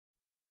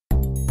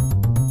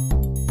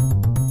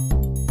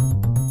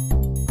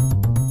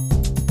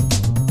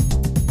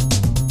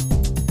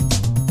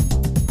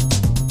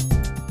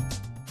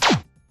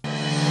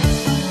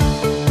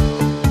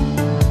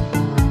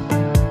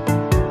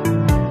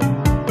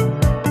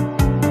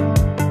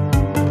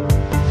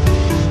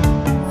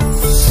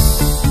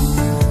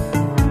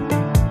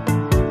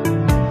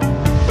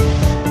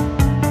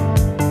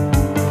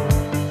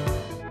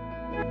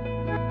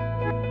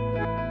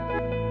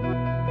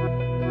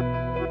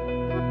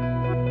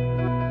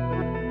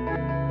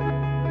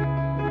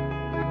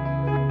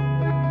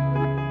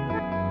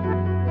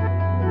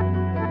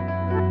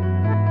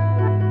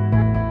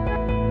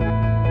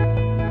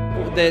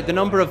the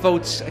number of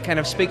votes kind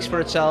of speaks for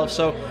itself.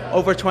 So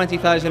over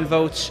 20,000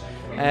 votes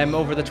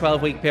over the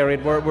 12-week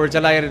period. We're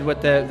delighted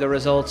with the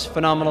results,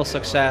 phenomenal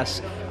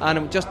success,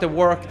 and just the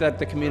work that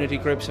the community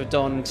groups have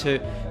done to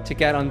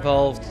get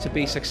involved, to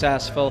be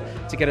successful,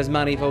 to get as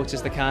many votes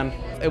as they can.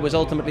 It was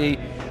ultimately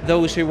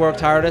those who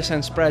worked hardest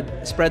and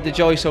spread the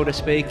joy, so to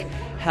speak,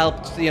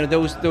 helped.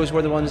 Those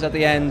were the ones at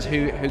the end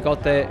who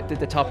got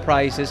the top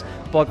prizes.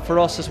 But for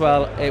us as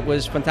well, it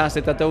was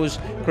fantastic that those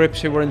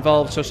groups who were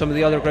involved, so some of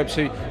the other groups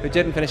who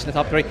didn't finish in the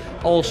top three,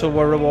 also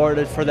were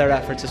rewarded for their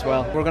efforts as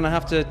well. We're going to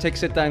have to take a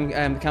sit down.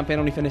 The campaign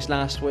only finished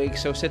last week,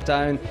 so sit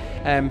down,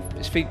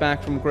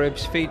 feedback from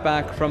groups,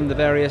 feedback from the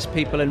various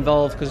people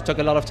involved, because it took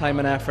a lot of time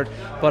and effort.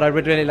 But I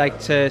would really like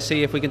to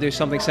see if we can do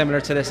something similar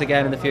to this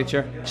again in the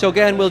future. So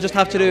again, we'll just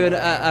have to do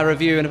a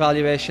review and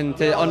evaluation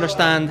to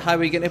understand how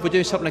we can, if we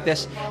do something like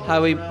this,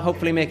 how we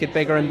hopefully make it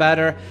bigger and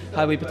better,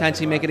 how we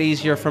potentially make it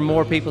easier for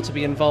more people to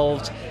be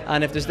involved,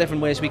 and if there's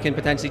different ways we can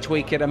potentially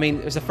tweak it. I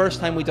mean, it's the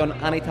first time we've done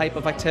any type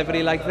of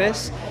activity like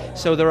this,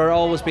 so there will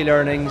always be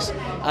learnings,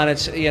 and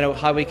it's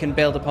how we can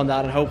build upon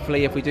that, and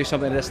hopefully if we do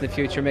something like this in the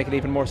future, make it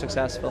even more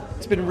successful.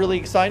 It's been really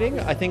exciting.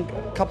 I think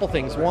a couple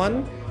things.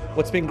 One,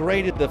 what's been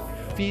great is the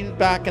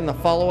feedback and the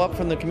follow-up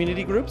from the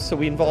community groups. So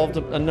we involved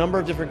a number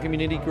of different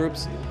community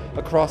groups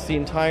across the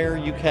entire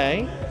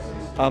UK,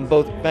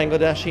 both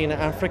Bangladeshi and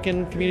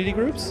African community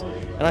groups,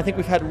 and I think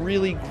we've had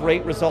really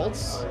great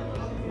results.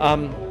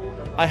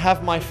 I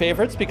have my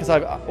favorites because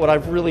what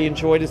I've really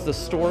enjoyed is the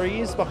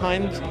stories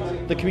behind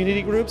the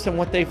community groups and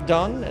what they've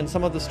done, and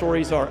some of the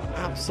stories are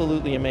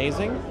absolutely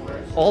amazing.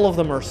 All of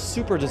them are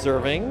super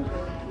deserving,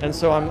 and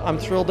so I'm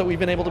thrilled that we've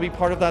been able to be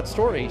part of that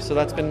story. So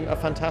that's been a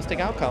fantastic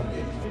outcome.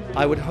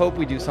 I would hope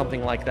we do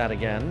something like that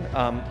again,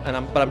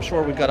 but I'm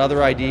sure we've got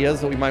other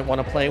ideas that we might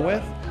want to play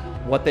with.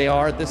 What they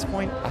are at this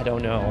point, I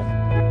don't know.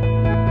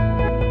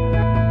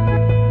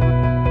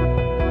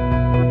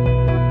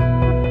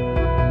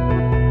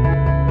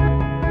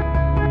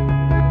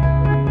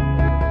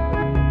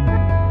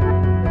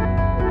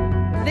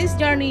 This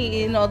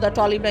journey, the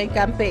Tolly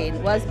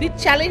campaign was a bit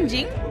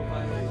challenging,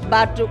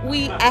 but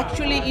we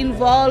actually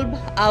involve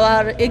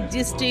our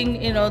existing,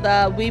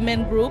 the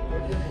women group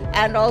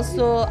and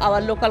also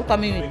our local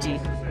community.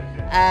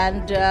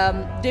 And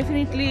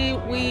definitely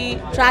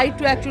we try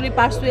to actually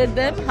persuade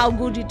them how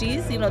good it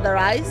is, the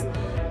rice.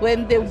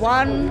 When the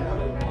one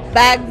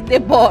bag they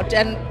bought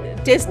and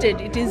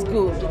tasted it is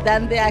good,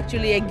 then they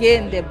actually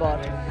again they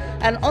bought.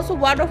 And also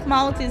word of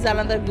mouth is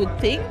another good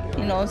thing,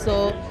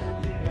 so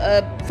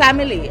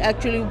family,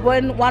 actually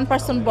when one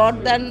person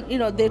bought, then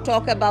they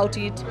talk about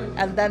it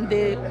and then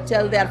they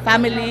tell their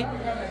family.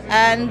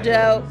 And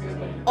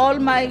all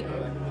my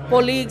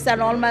colleagues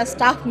and all my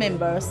staff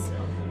members,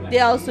 they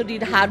also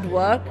did hard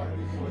work.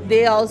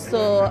 They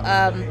also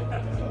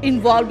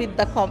involved with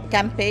the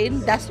campaign.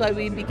 That's why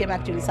we became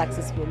actually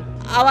successful.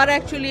 Our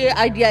actually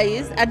idea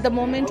is, at the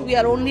moment we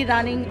are only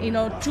running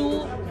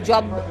 2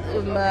 job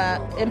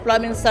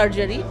employment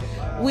surgery.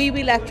 We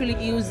will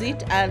actually use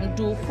it and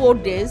do 4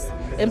 days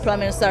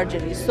employment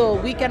surgery. So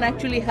we can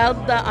actually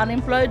help the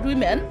unemployed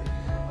women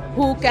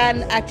who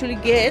can actually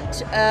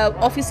get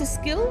office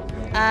skill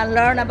and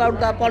learn about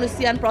the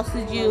policy and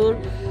procedure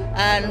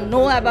and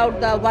know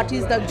about what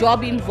is the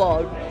job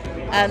involved,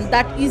 and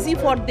that easy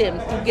for them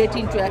to get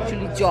into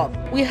actually job.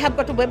 We have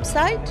got a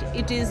website.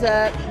 It is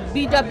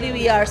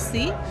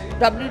BWERC,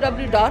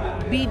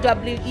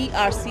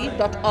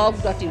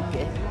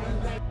 www.bwerc.org.uk.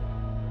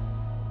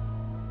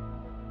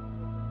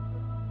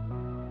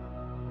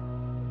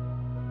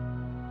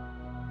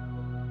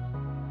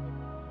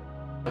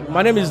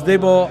 My name is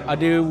Debo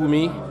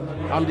Adewumi.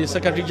 I'm the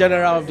Secretary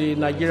General of the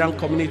Nigerian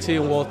Community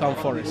in Waltham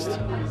Forest.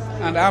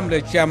 And I'm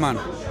the chairman.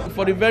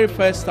 For the very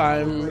first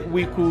time,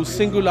 we could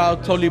single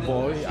out Tolly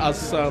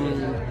as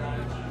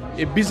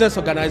a business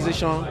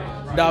organization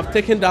that have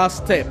taken that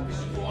step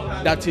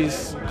that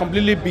is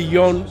completely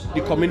beyond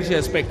the community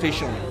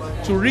expectation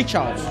to reach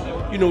out,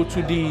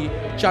 to the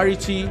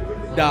charity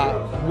that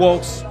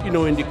works,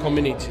 in the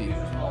community.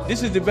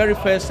 This is the very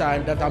first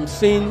time that I'm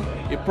seeing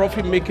a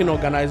profit-making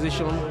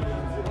organization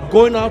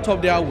going out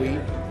of their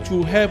way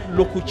to help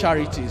local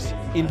charities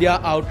in their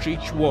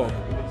outreach work,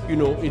 in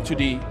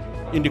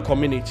the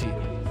community.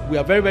 We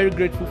are very, very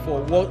grateful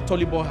for what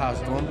Tolly has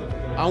done,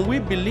 and we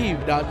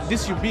believe that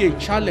this will be a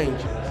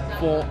challenge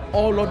for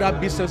all other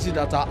businesses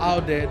that are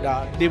out there,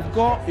 that they've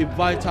got a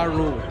vital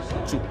role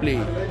to play.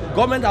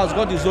 Government has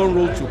got its own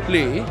role to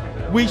play,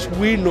 which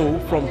we know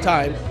from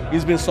time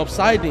has been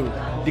subsiding.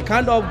 The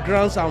kind of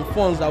grants and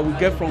funds that we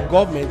get from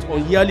government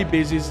on a yearly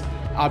basis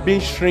are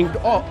being shrinked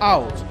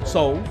out.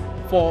 So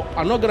for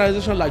an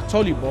organization like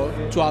Tolly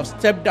to have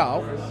stepped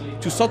out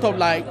to sort of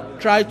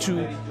try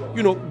to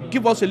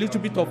give us a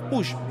little bit of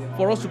push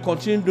for us to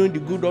continue doing the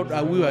good work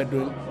that we are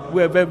doing,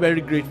 we are very,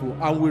 very grateful.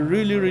 And we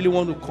really, really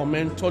want to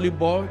commend Tolly,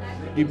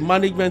 the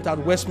management at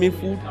Westmead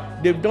Food.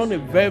 They've done a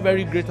very,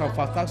 very great and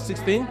fantastic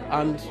thing,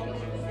 and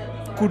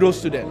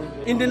kudos to them.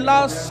 In the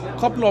last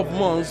couple of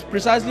months,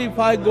 precisely if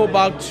I go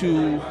back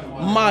to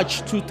March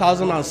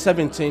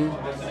 2017,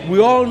 we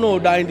all know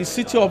that in the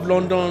city of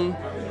London,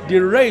 the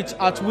rate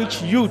at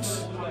which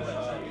youth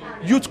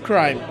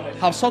crime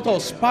have sort of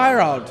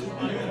spiraled,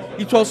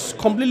 it was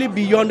completely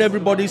beyond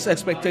everybody's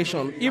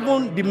expectation.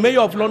 Even the mayor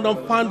of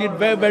London found it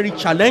very, very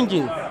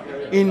challenging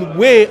in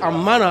way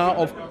and manner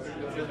of,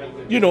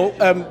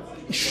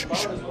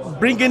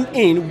 bringing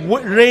in,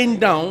 rain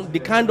down the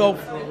kind of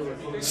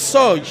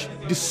surge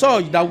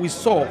that we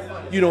saw,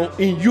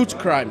 in youth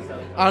crime.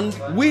 And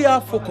we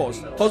are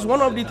focused, because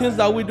one of the things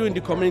that we do in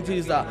the community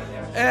is that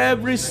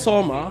every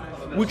summer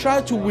we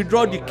try to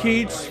withdraw the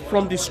kids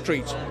from the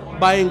street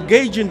by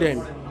engaging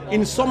them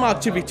in some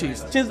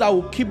activities, things that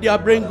will keep their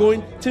brain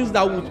going, things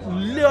that will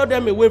lure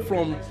them away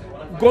from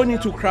going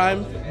into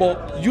crime,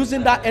 but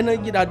using that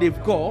energy that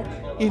they've got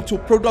into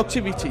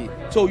productivity.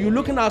 So you're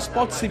looking at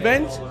sports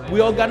events. We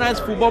organize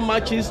football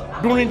matches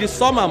during the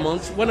summer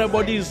months when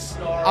everybody is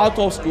out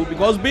of school,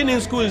 because being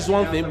in school is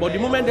one thing, but the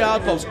moment they're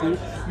out of school,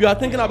 we are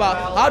thinking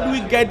about how do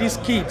we get these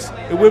kids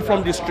away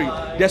from the street.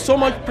 There's so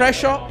much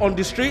pressure on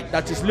the street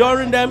that is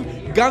luring them.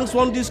 Gangs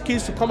want these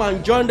kids to come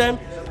and join them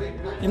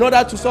in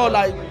order to sort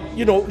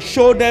of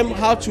show them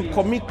how to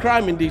commit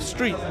crime in the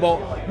street.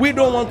 But we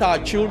don't want our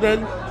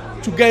children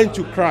to get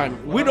into crime.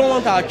 We don't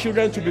want our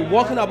children to be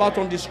walking about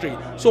on the street.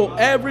 So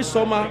every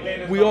summer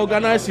we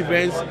organize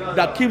events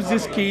that keeps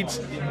these kids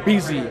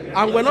busy.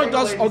 And we're not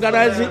just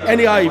organizing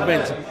any other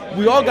events.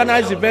 We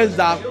organize events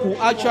that could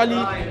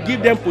actually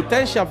give them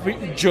potential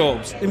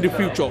jobs in the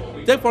future.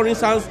 Take for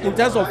instance, in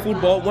terms of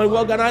football, when we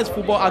organize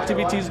football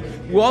activities,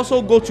 we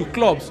also go to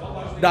clubs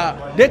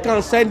that they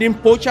can send in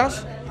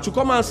poachers to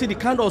come and see the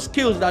kind of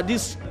skills that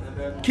these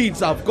kids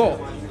have got.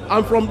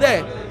 And from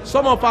there,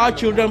 some of our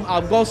children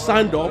have got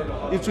signed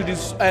up into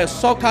this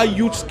soccer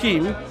youth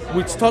scheme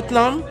with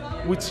Tottenham,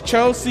 with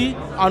Chelsea,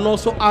 and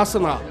also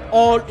Arsenal,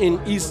 all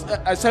in East,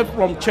 except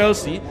from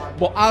Chelsea,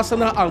 but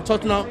Arsenal and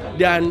Tottenham,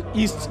 they are in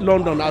East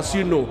London, as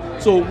you know.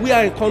 So we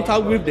are in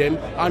contact with them,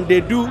 and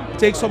they do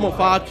take some of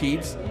our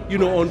kids,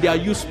 on their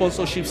youth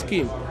sponsorship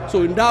scheme.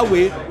 So in that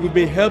way, we've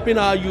been helping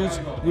our youth,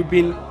 we've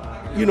been,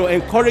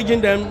 encouraging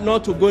them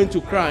not to go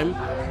into crime,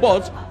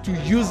 but to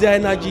use their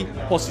energy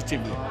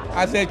positively.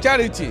 As a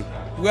charity,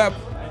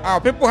 our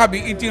people have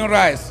been eating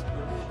rice.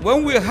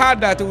 When we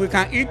heard that we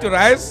can eat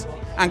rice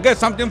and get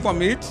something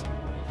from it,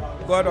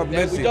 God of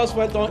mercy,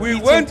 we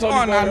went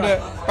on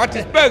and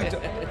participated.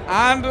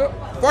 And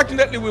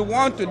fortunately, we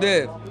won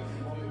today.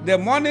 The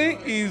money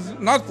is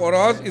not for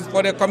us, it's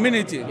for the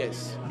community.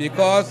 Yes.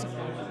 Because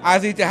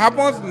as it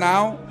happens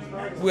now,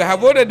 we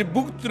have already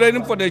booked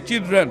training for the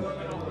children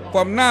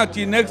from now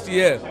till next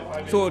year.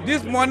 So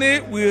this money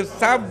will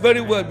serve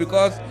very well,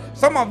 because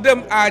some of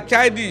them are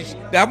childish,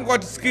 they haven't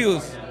got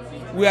skills.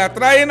 We are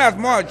trying as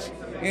much.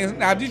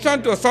 In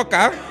addition to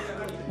soccer,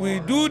 we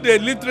do the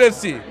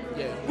literacy,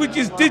 which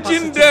is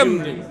teaching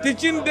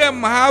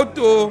them how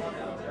to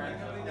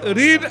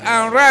read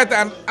and write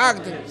and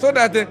act, so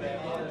that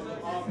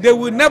they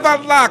will never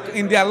lack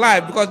in their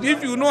life. Because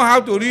if you know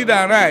how to read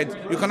and write,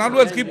 you can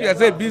always keep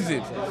yourself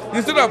busy.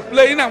 Instead of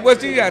playing and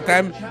wasting your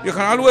time, you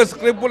can always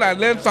scribble and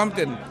learn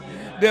something.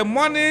 The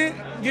money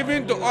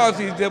given to us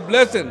is a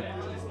blessing.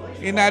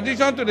 In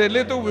addition to the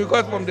little we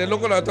got from the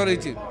local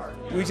authority,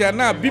 we shall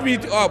now beam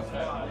it up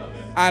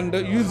and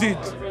use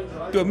it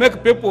to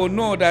make people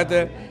know that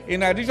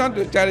in addition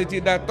to charity,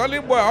 that Tolly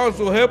Boy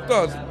also helped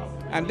us.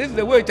 And this is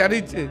the way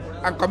charity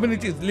and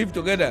communities live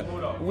together.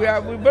 We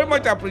very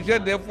much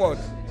appreciate the effort,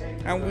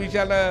 and we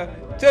shall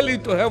tell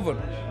it to heaven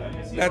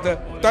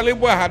that Tolly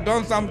Boy had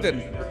done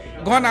something,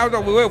 gone out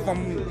of the way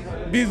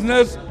from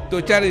business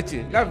to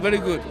charity. That's very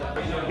good.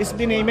 It's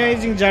been an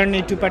amazing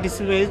journey to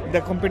participate in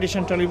the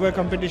competition, Tolly Boy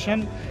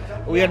competition.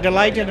 We are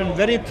delighted and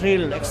very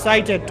thrilled,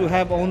 excited to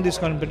have won this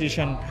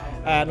competition.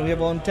 And we have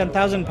won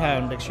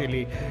 £10,000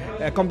 actually,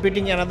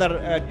 competing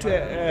another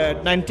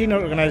 19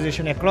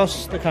 organizations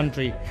across the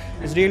country.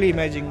 It's really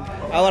amazing.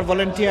 Our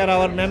volunteer,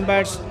 our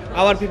members,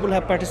 our people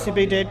have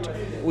participated.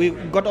 We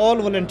got all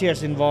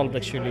volunteers involved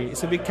actually.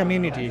 It's a big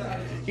community.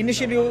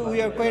 Initially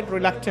we are quite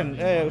reluctant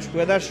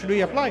whether should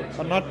we apply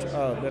or not.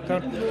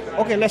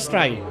 Okay, let's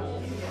try.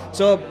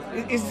 So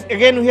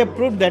again we have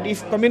proved that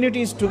if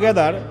community is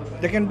together,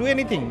 they can do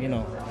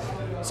anything,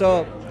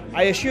 So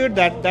I assured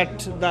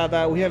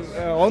that we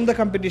have won the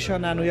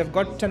competition and we have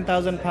got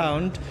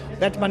 £10,000.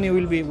 That money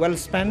will be well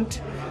spent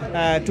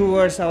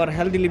towards our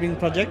healthy living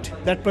project.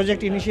 That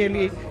project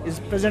initially is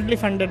presently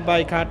funded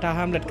by Kata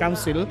Hamlet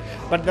Council,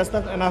 but that's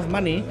not enough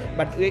money.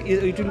 But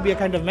it will be a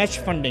kind of match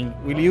funding.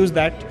 We'll use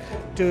that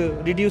to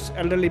reduce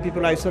elderly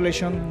people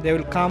isolation. They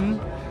will come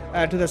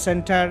to the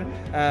center,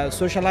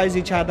 socialize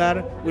each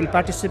other. We'll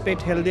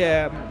participate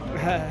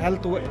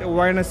health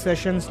awareness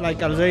sessions like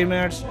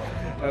Alzheimer's,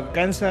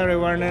 cancer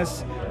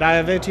awareness,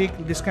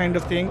 diabetic, this kind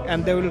of thing,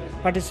 and they will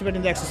participate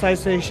in the exercise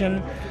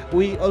session.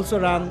 We also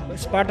run,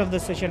 as part of the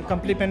session,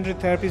 complementary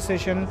therapy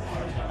session,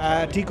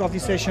 tea coffee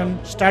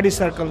session, study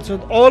circle, so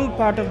all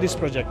part of this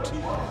project.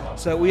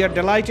 So we are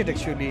delighted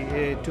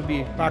actually to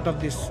be part of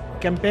this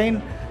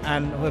campaign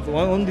and who have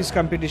won this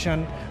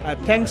competition.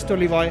 Thanks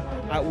Tolly Boy.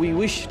 We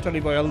wish Tolly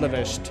Boy all the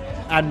best,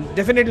 and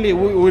definitely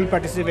we will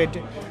participate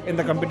in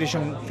the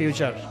competition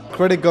future.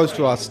 Credit goes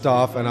to our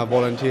staff and our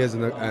volunteers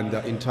and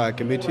the entire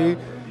committee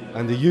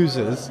and the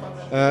users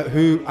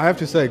who, I have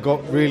to say,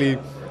 got really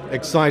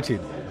excited.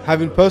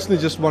 Having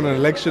personally just won an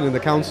election in the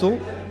council,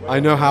 I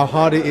know how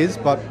hard it is,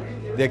 but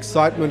the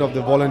excitement of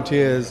the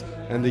volunteers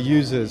and the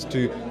users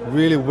to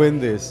really win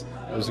this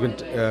was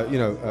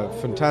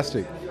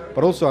fantastic.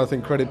 But also I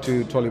think credit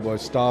to Tolly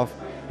Boy's staff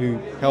who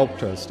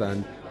helped us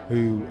and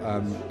who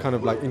kind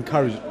of like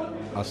encouraged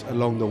us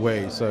along the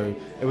way. So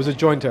it was a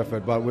joint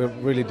effort, but we're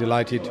really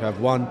delighted to have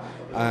won,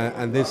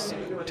 and this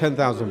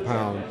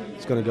 £10,000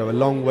 is going to go a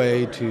long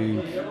way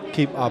to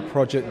keep our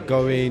project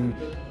going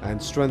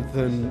and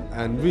strengthen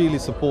and really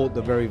support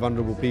the very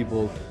vulnerable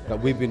people that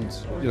we've been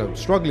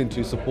struggling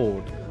to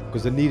support,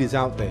 because the need is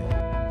out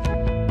there.